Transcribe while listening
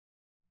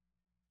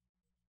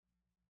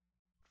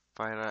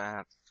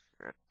IgnitedFighter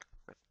and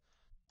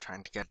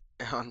trying to get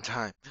on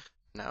time.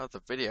 Now the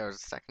video is a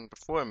second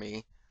before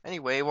me.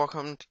 Anyway,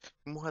 welcome to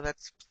more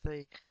Let's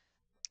Play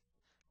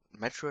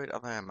Metroid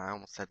Other M. I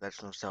almost said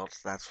Legend of Zelda,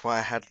 so that's why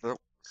I had the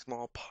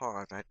small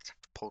pause. I just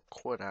have to pull the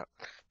cord out.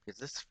 Is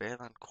this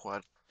fair on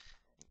cord?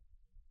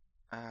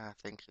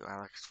 Thank you,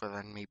 Alex, for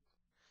letting me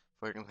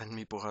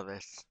borrow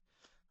this.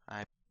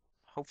 I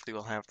hopefully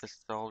will have this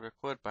all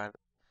recorded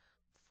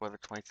before the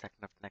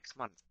 22nd of next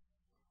month.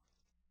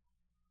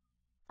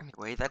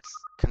 Anyway, let's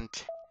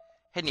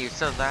continue.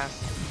 So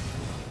last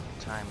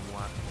time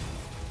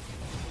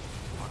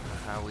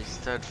we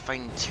started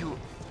fighting two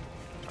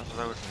of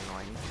those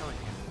annoying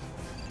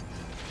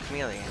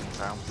chameleons.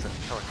 I almost said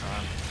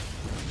Pelican.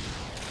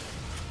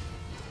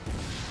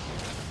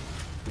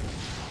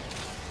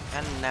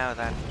 And now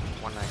that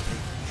one I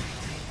think.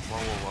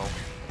 Whoa.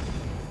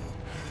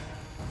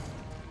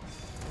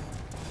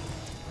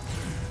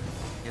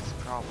 Here's the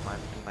problem.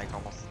 I've been like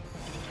almost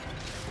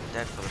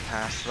dead for the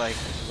past like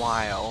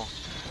while.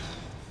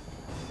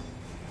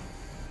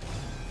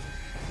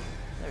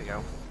 There we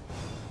go.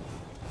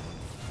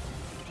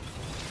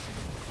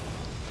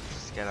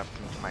 Just get up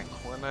into my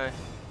corner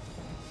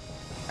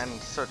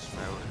and search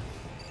mode.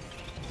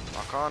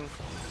 Lock on.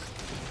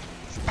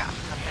 Spam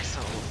the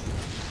missile.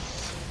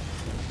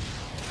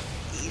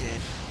 Eat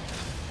it.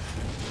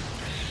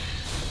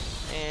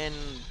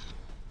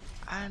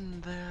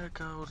 And there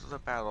goes the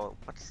battle.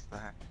 What's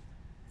that?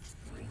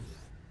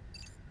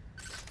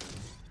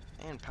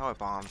 And power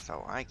bomb,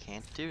 so I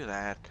can't do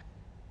that.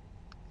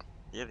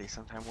 Really,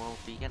 sometime we'll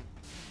begin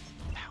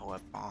power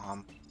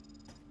bomb.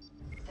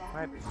 If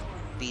I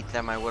beat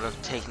them, I would have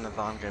taken a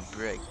longer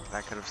break.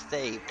 That could have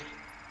saved.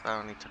 But I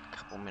only took a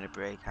couple-minute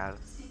break.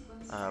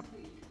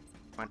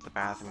 Went to the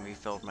bathroom,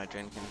 refilled my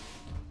drink, and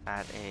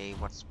had a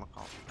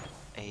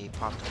a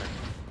Pop-Tart.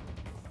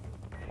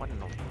 What in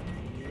the?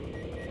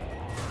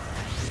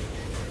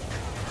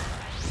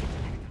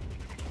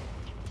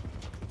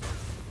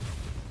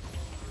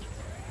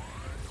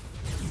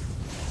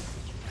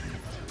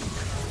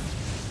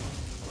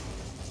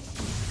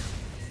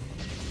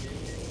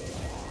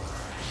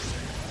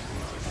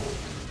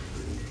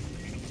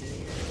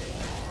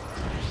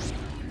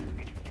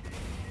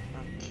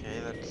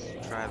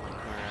 Try looking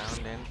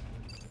around and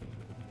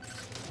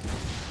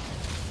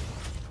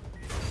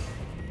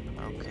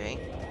okay.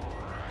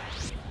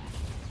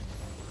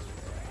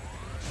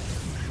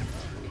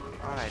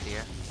 Odd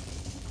idea.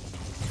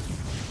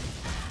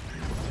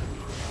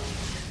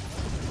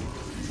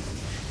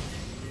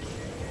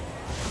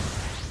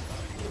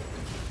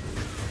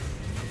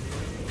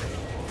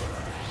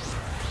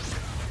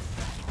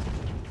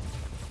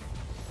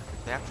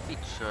 They have to be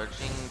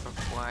charging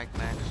before I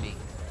can actually.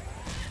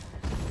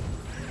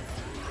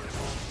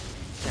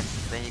 Yes,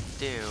 they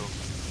do.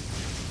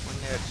 When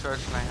they're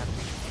charged, I have to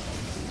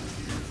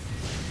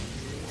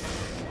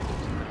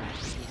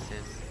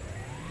pieces.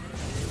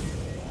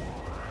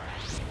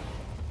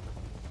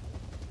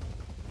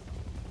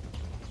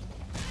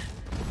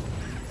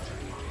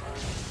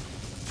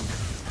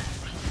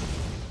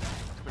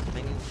 Good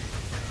thing.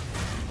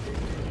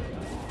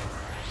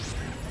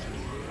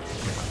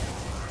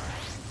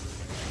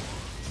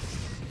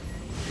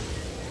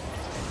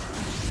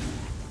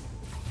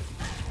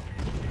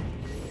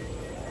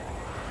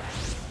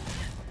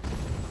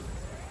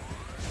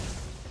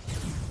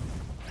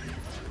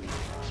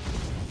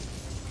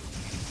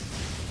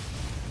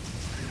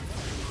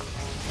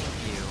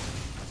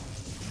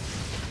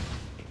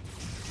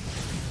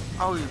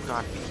 Oh, you've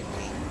got to be kidding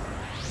me.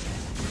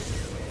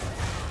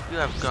 You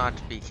have got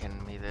to be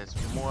kidding me. There's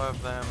more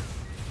of them.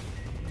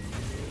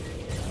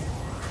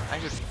 I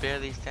could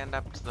barely stand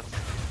up to the...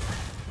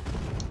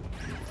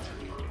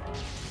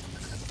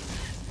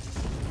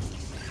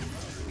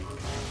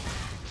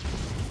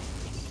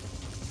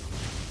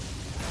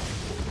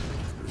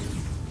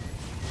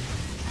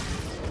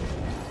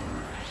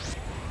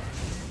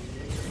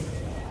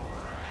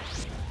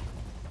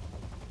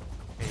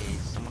 Okay,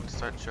 someone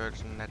start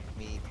charging at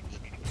me.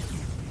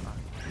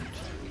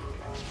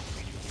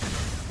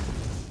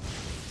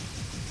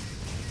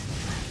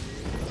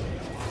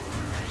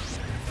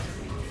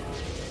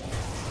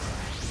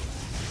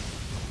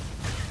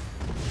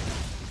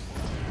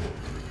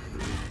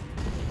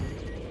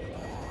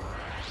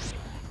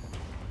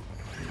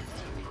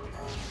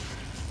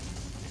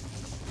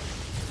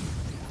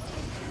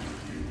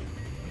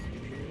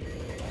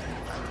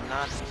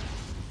 Not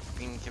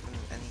being given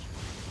any.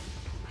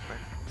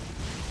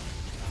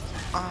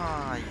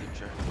 Ah, you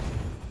jerk.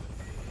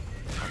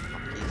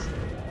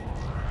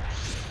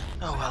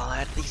 Oh well,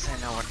 at least I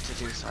know what to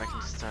do so I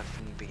can start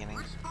from the beginning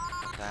of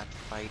that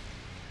fight.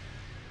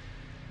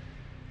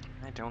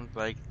 I don't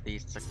like the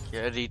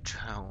security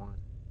drone.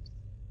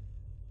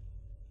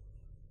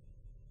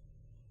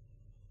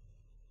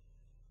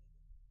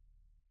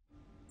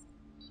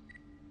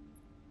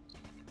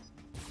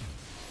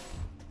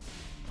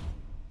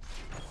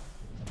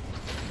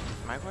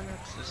 Am I going to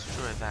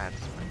destroy that? Is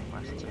my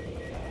question.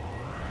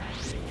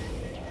 Is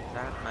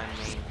that my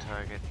main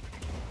target?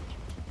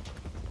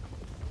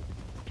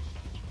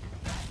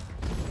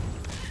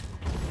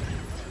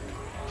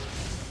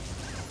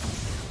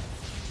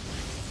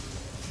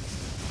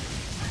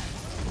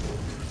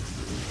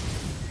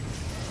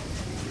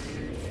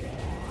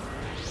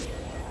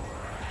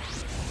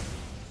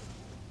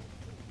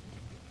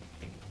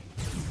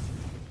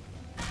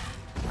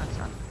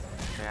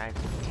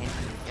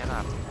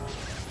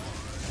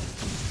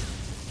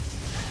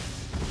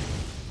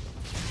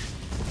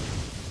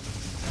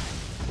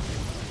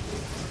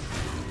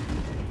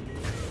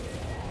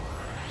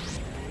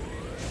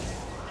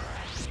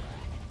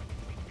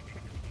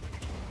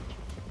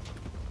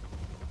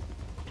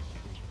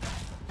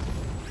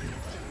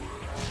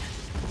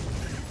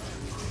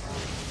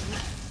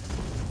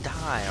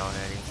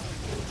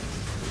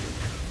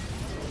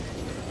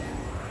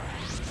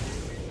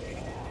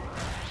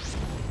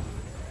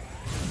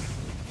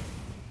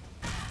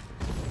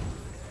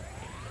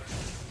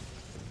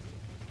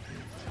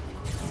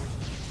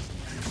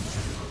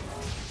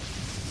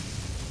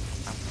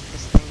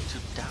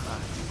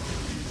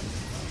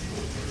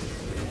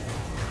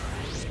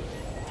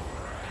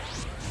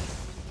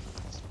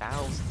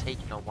 battle's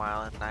taking a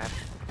while, and I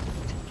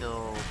have to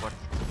kill what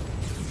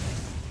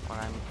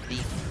I'm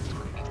thinking is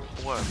going to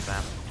be 4 of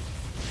them.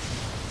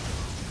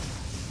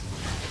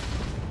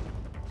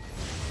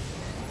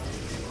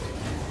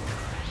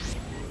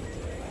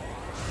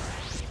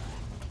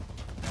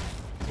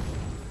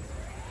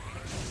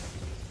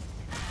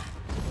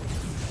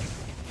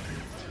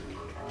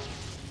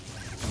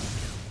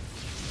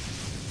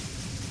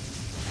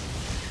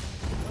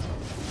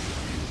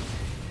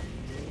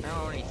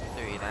 Now only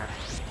 3,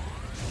 that's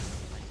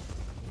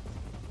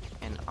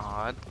an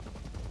odd.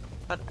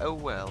 But oh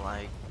well,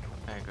 I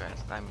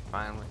guess I'm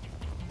fine with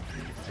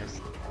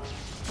this.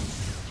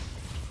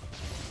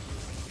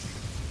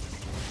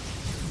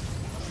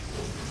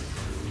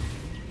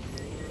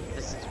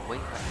 This is way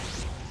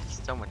better.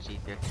 It's so much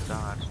easier to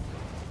dodge.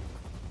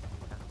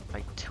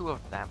 Like 2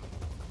 of them.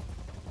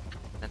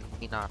 And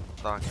me not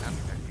dodging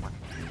under one.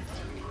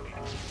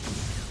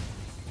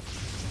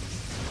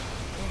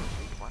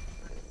 What?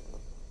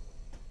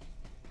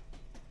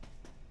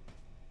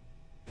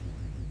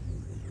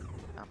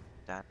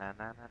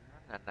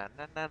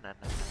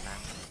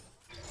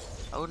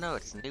 Oh no,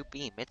 it's a new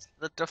beam. It's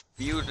the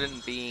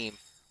diffusion beam.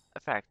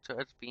 Effect,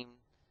 charge beam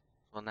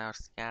will now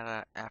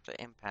scatter after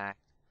impact.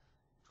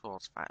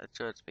 Controls fire the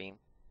charge beam.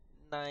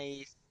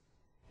 Nice.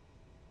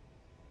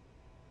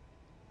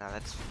 Now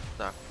that's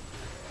stuck.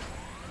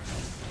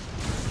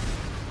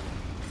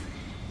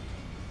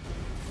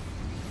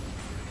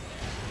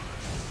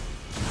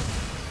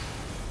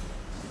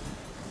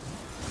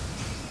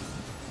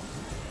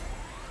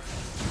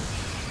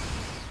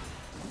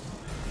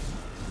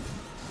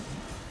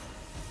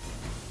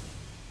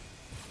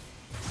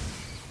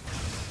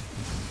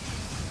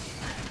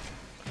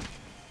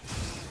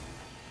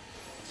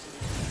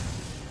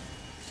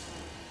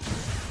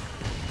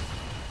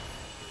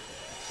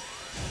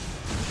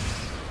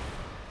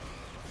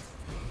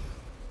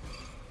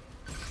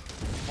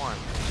 One,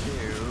 2,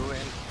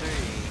 and 3.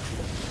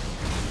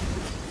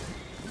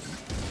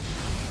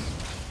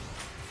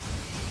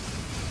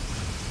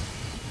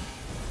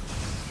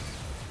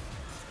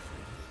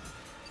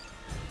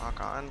 Lock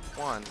on.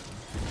 1, 2,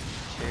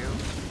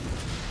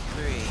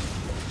 3.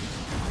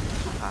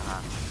 Haha.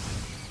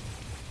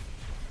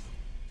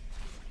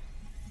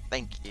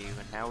 Thank you.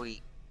 And now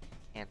we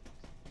can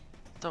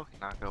still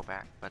cannot go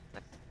back, but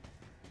let's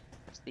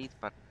press these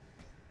buttons.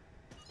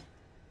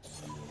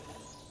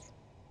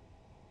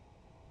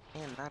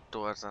 And that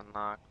door's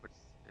unlocked, which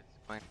is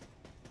going to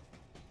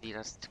lead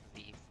us to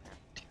the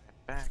to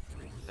head back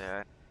through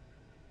there.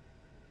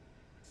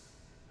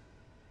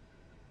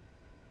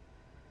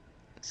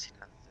 Let's see,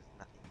 now there's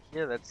nothing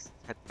here. Let's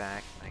head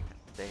back and I can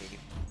save.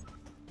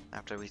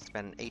 After we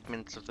spend 8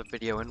 minutes of the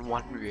video in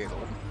one room.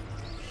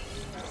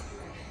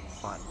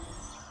 Fun.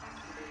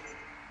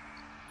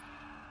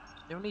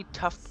 The only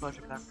tough part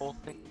of that whole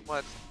thing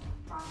was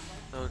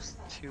those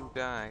 2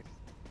 guys.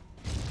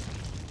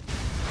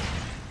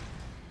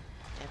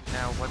 And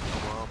now what in the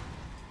world?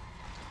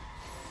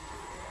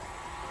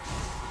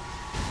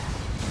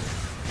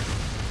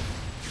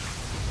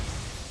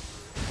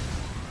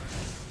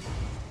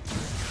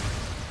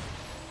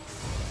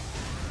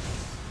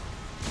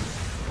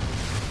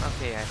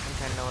 Okay, I think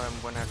I know what I'm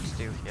gonna have to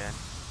do here.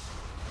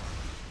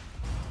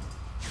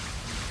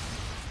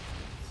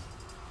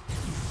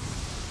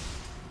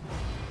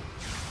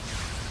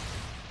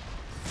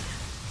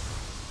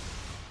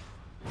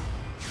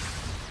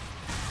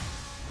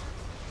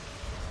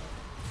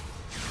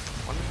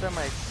 One of them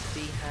I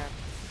see have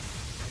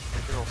a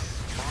little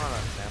spawn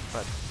on them,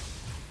 but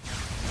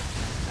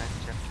I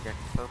just have to get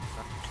close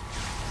enough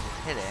to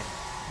hit it.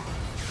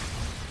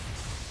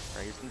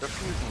 By using the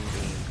fusion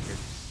beam,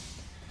 because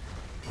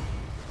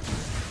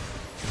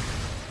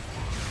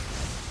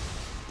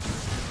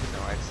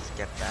I just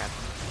get that.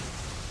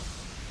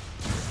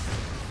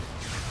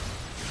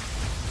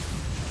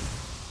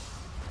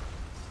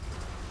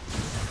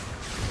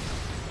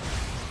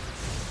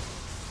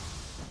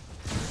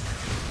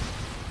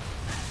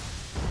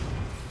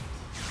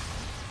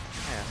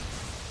 Yeah.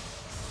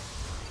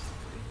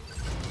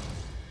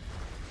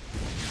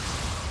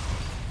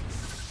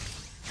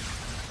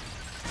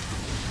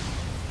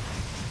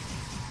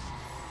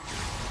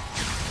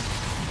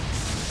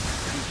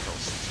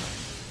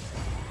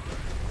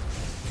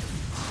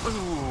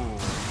 Ooh.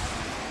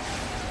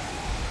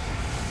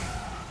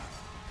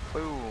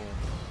 Boom.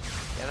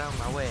 Get out of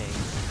my way.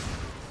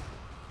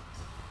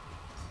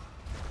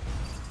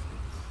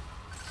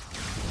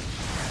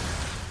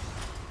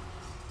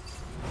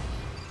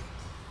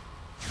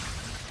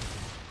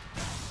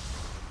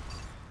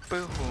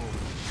 Boom.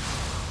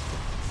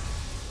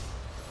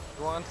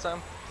 You want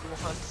some? You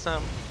want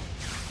some?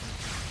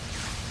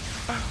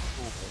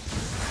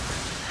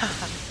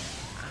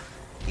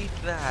 Eat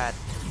that.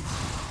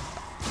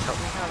 Tell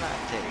me how that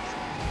tastes.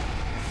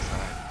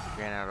 Sorry,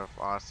 ran out of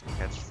awesome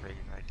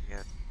catchphrase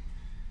ideas.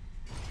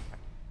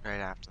 Right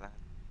after that.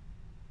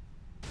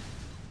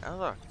 Oh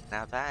look,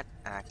 now that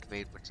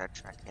activated, which I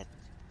tried getting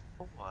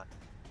to before.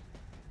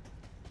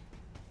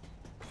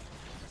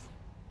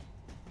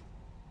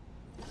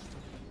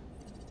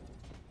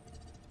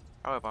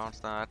 Power bounce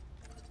that.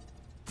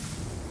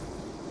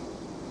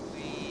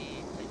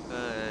 We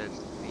could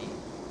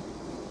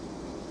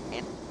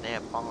hit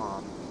their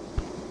bomb.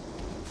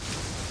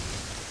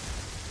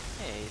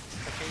 Hey,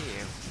 look at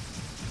you.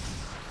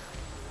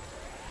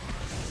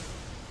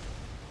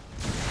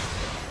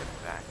 Get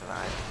back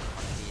alive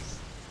on these.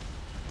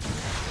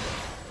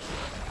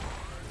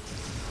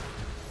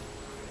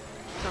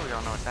 So we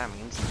all know what that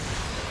means.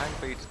 Time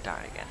for you to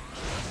die again.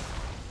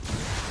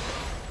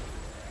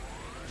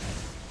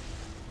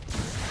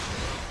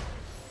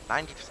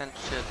 %90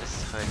 sure this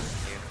is hurting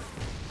you.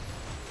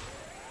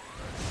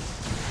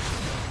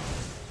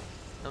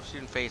 No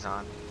student phase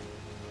on.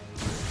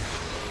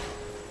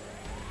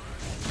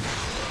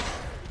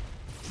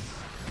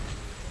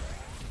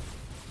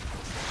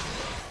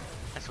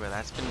 I swear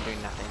that's been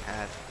doing nothing.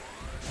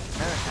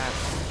 Never had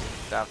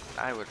stuff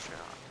I would show.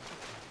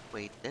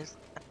 Wait, there's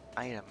an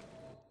item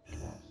in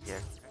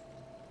here.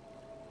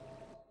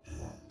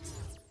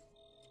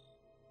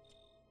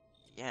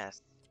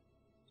 Yes.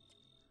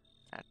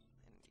 At in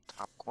the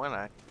top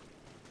corner.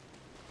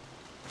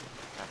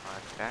 That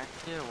one back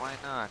here, why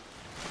not?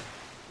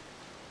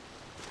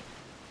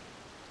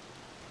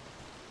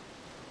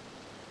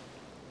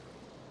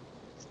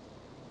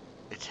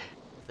 It's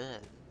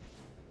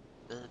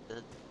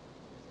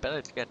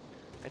better to get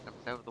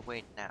items out of the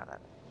way now that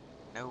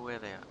I know where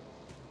they are.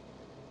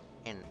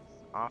 Hints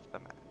off the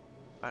map.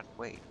 But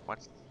wait,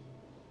 what's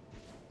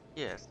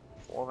yes,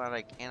 all that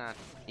I cannot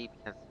see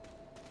because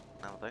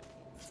now look.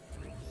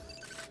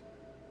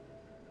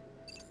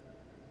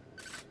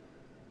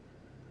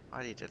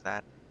 Already did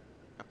that.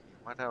 Okay,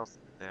 what else is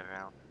there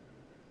around?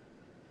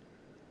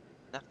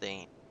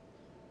 Nothing.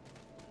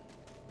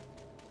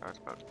 That was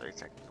about 30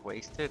 seconds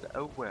wasted.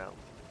 Oh well.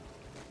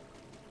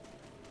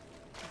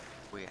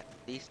 We at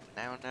least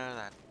now know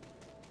that.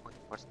 Wait,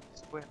 what's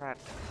this? Where that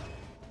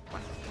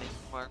one thing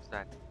was?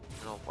 That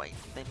little white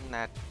thing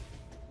that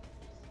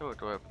so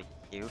adorably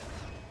cute.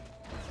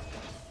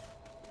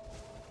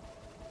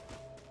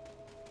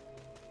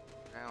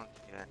 Around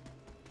here.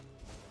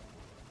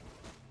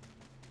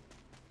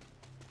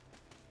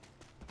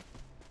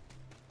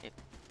 If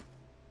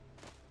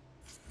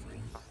I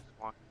was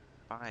walking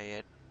by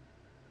it,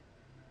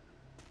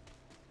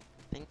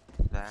 I think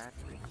that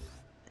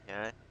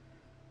there is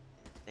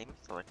a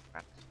missile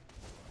expansion.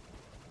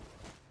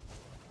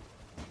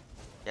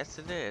 Yes,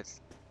 it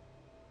is.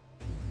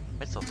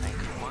 Missile tank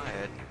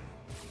acquired.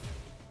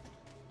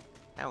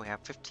 Now we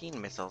have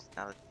 15 missiles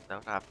now that it's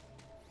loaded up.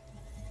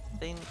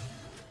 Thing.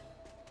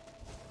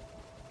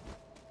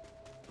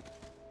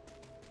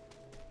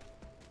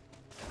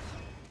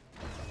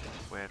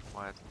 Where it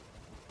was.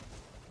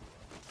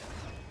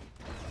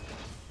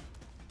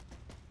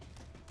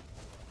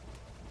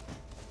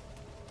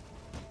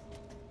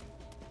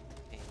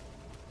 Okay.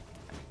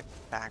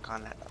 Get back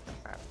on that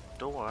other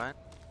door.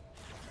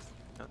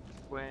 Go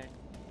this way.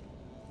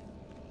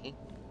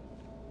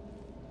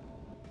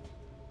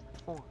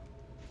 Four.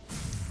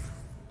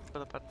 For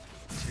the button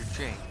to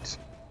change.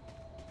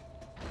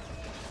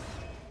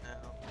 No.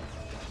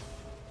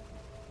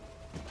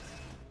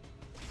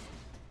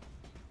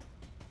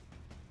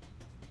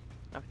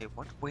 Okay,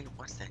 what way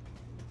was it?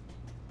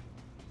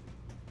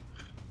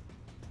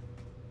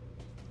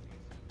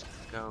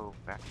 Go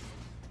back.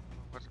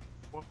 What was it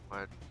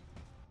forward?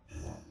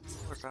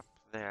 What was up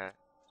there?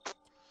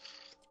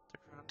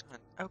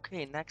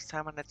 Okay, next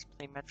time on Let's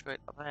Play Metroid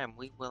Prime,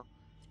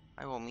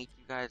 I will meet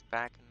you guys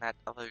back in that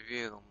other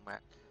room,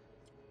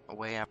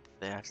 way up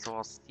there. So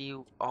I'll see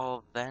you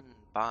all then.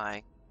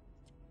 Bye.